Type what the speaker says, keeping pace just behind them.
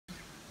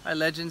Hey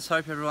legends,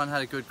 hope everyone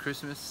had a good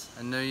Christmas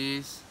and New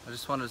Year's. I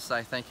just wanted to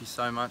say thank you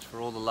so much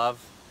for all the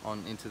love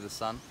on Into the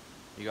Sun.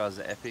 You guys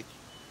are epic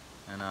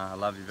and I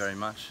love you very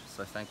much,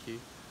 so thank you.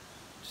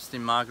 Just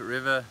in Margaret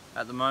River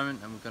at the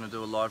moment and we're going to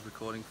do a live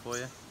recording for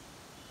you.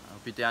 I'll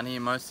be down here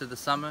most of the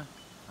summer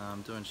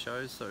doing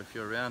shows, so if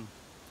you're around,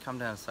 come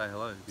down and say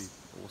hello, it'd be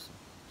awesome.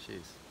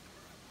 Cheers.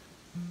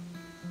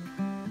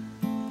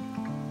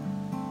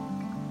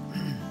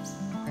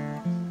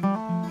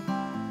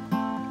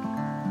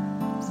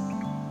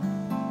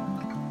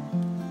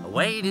 I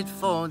waited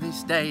for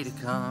this day to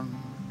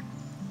come.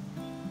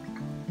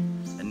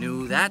 I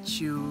knew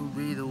that you'd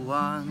be the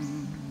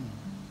one.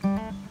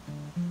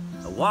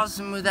 I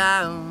wasn't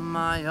without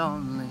my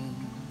only,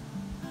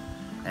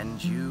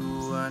 and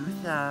you weren't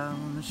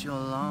without your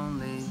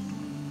lonely.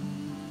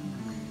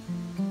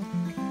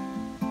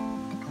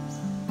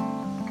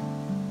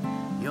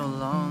 You're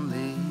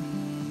lonely.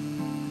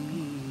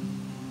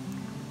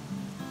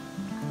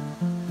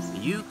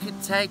 You could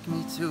take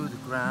me to the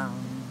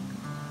ground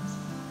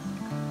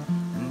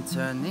and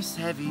turn this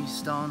heavy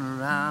stone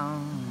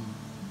around.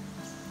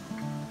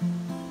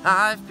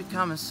 I've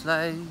become a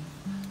slave,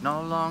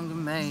 no longer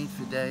made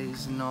for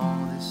days, and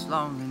all this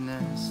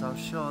loneliness I'll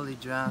surely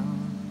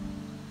drown.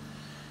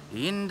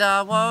 And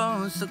I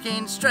was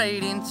looking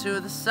straight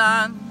into the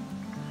sun,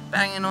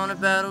 banging on a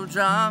battle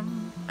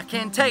drum. I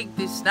can't take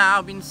this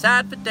now, been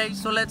sad for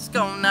days, so let's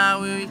go now,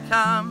 will you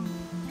come?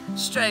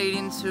 Straight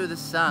into the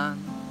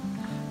sun,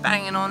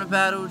 banging on a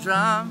battle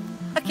drum.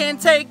 I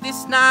can't take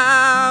this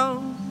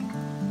now.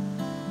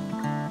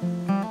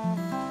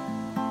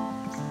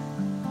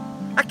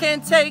 I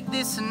can't take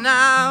this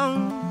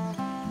now.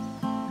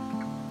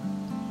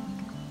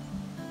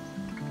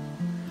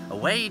 I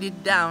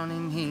waited down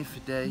in here for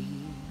days,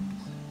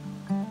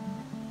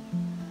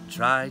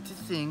 tried to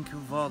think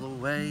of all the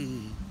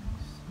ways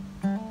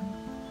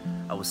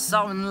I was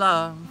so in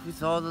love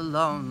with all the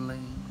lonely.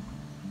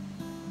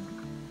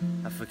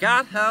 I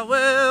forgot how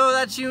well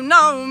that you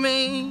know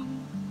me.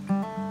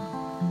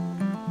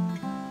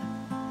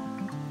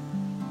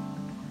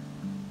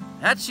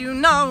 That you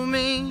know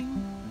me.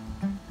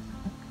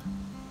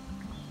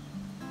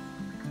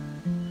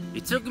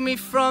 You took me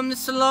from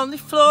this lonely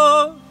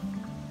floor.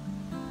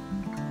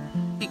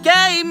 You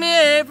gave me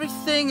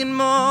everything and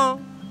more.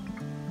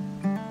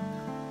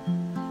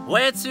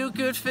 We're too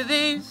good for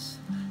this,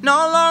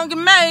 no longer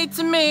made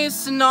to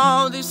miss. And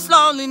all this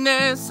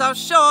loneliness, I've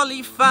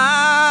surely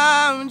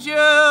found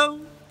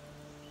you.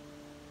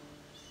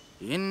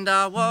 And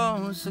I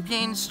was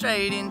looking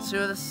straight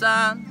into the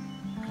sun,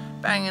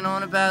 banging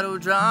on a battle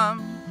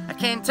drum. I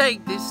can't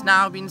take this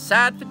now, been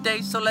sad for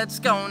days, so let's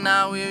go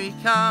now, will you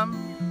come?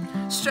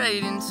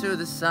 Straight into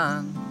the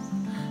sun,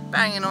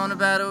 banging on a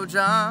battle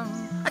drum.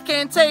 I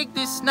can't take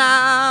this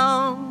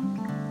now.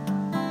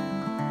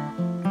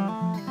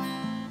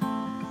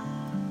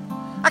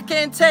 I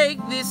can't take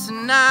this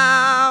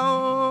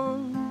now.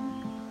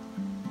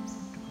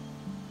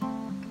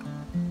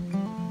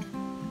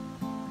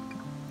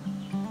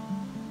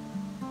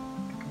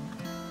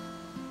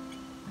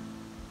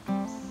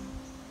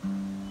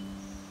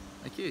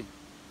 Thank you.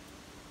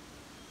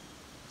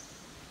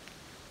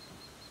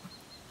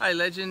 Hey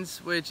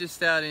legends, we're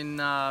just out in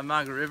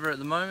Margaret River at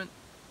the moment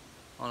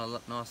on a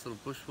nice little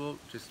bushwalk.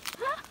 Just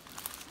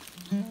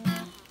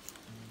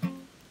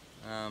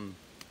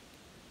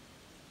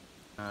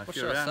if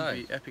you're around,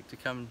 it'd be epic to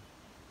come.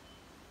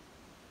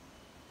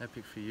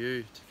 Epic for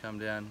you to come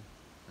down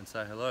and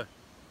say hello.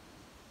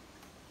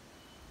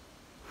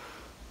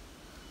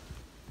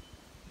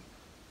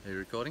 Are you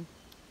recording?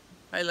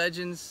 Hey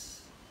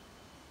legends,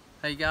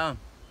 how you going?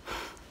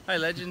 Hey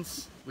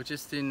legends, we're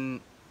just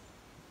in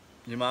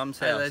your mum's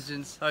house. Hey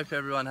legends, hope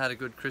everyone had a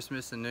good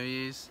Christmas and New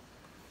Year's.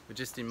 We're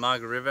just in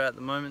Margaret River at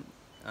the moment.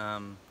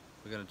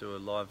 We're going to do a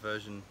live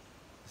version.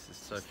 This is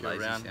so if you're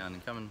around,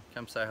 and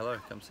come say hello,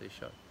 come see a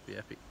show. Be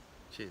epic.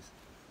 Cheers.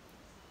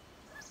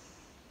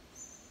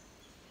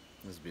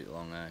 This is a bit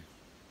long, eh?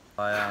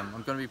 I'm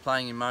going to be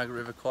playing in Margaret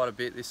River quite a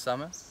bit this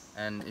summer,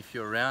 and if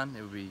you're around,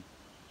 it would be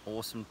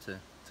awesome to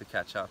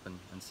catch up and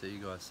see you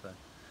guys. So,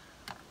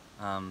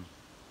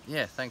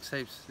 yeah, thanks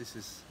heaps. This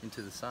is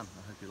Into the Sun.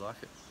 I hope you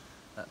like it.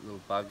 That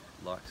little bug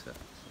likes it.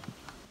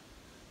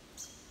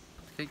 So.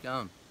 Keep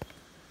going.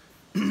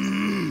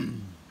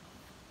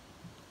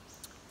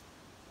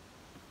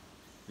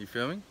 You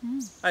filming?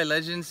 Hey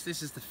legends,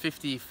 this is the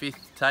 55th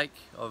take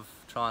of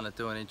trying to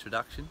do an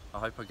introduction. I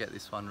hope I get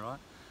this one right.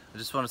 I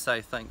just want to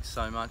say thanks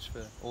so much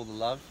for all the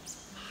love.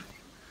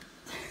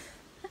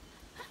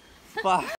 Fuck.